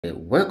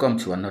Welcome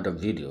to another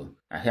video.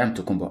 I am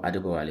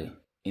Tokunbogreatpath.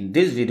 In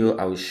this video,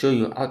 I will show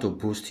you how to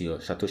boost your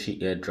Satoshi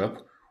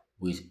Airdrop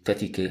with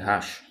 30k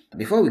hash.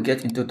 Before we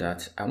get into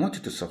that, I want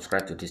you to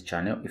subscribe to this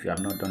channel if you have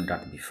not done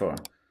that before.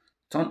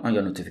 Turn on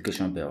your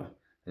notification bell,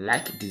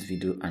 like this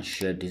video and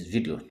share this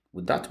video.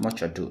 Without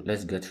much ado,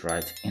 let's get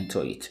right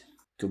into it.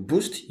 To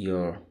boost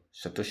your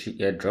Satoshi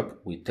Airdrop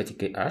with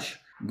 30k hash,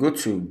 go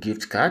to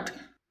gift card.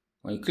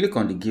 When you click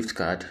on the gift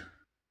card,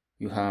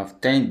 you have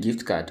 10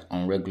 gift cards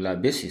on regular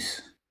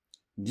basis.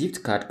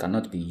 Gift card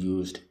cannot be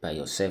used by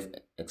yourself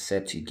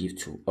except you give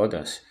to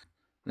others.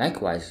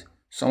 Likewise,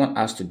 someone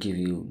has to give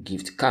you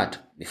gift card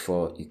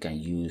before you can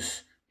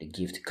use the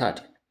gift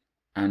card.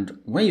 And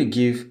when you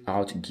give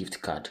out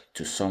gift card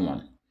to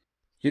someone,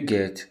 you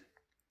get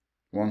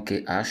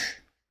 1k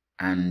hash,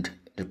 and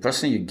the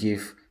person you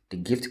give the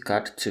gift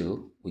card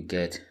to will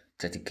get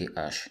 30k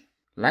hash.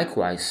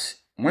 Likewise,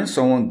 when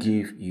someone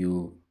gives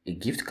you a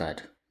gift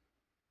card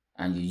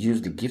and you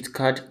use the gift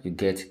card, you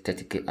get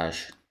 30k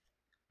hash.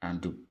 And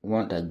the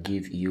one that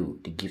gives you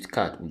the gift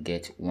card will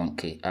get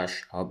 1k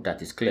hash. I hope that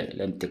is clear.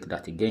 Let me take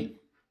that again.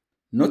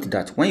 Note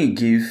that when you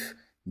give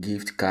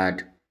gift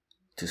card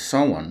to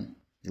someone,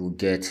 you will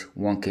get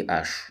 1k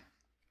hash,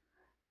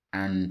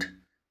 and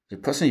the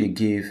person you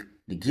give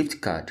the gift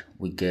card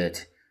will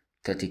get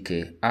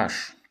 30k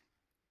hash.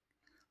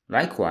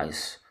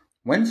 Likewise,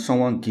 when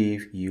someone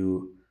gives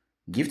you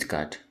gift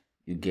card,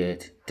 you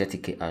get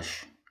 30k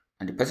hash,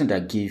 and the person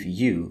that gives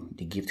you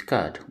the gift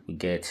card will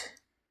get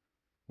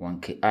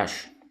 1k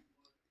hash.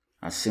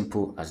 As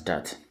simple as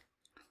that.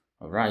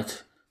 All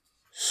right,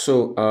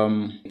 so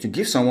to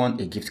give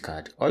someone a gift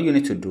card, all you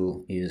need to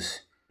do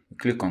is you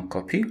click on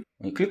copy.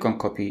 When you click on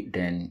copy,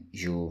 then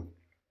you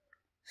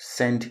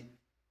send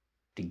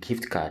the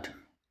gift card,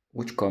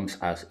 which comes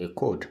as a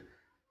code,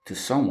 to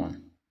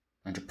someone,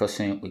 and the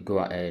person will go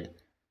ahead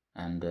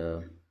and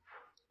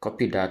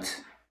copy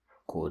that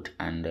code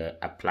and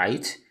apply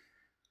it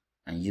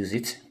and use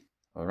it.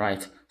 All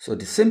right, so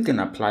the same thing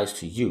applies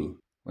to you.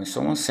 When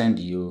someone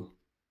sends you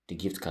the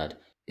gift card,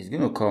 it's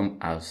going to come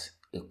as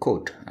a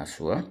code as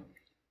well.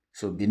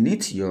 So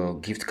beneath your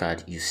gift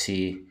card, you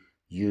see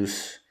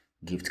use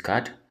gift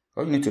card.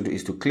 All you need to do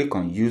is to click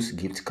on use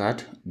gift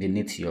card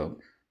beneath your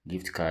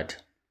gift card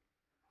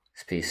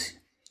space.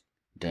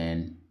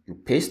 Then you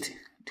paste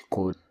the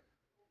code,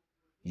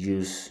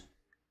 use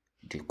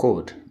the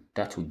code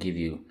that will give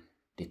you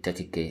the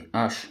 30k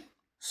hash.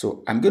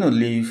 So I'm going to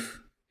leave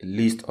a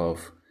list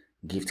of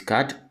gift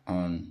card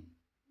on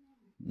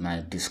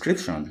my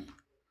description.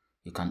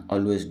 You can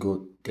always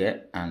go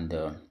there and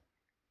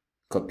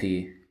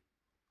copy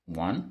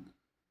one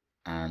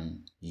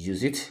and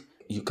use it.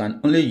 You can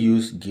only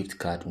use gift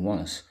card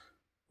once,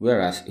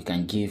 whereas you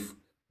can give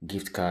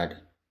gift card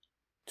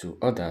to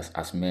others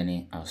as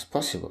many as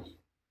possible,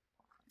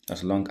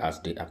 as long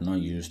as they have not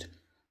used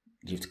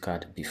gift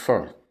card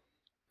before.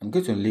 I'm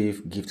going to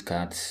leave gift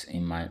cards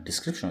in my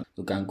description.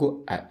 You can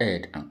go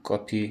ahead and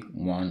copy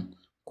one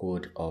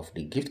code of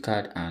the gift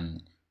card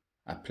and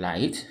apply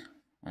it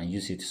and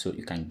use it so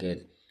you can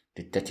get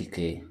the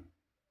 30k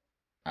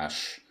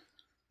hash.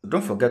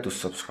 Don't forget to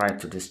subscribe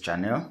to this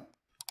channel,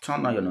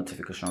 turn on your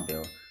notification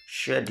bell,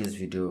 share this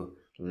video,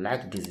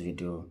 like this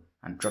video,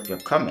 and drop your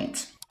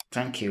comments.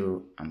 Thank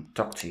you and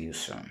talk to you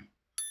soon.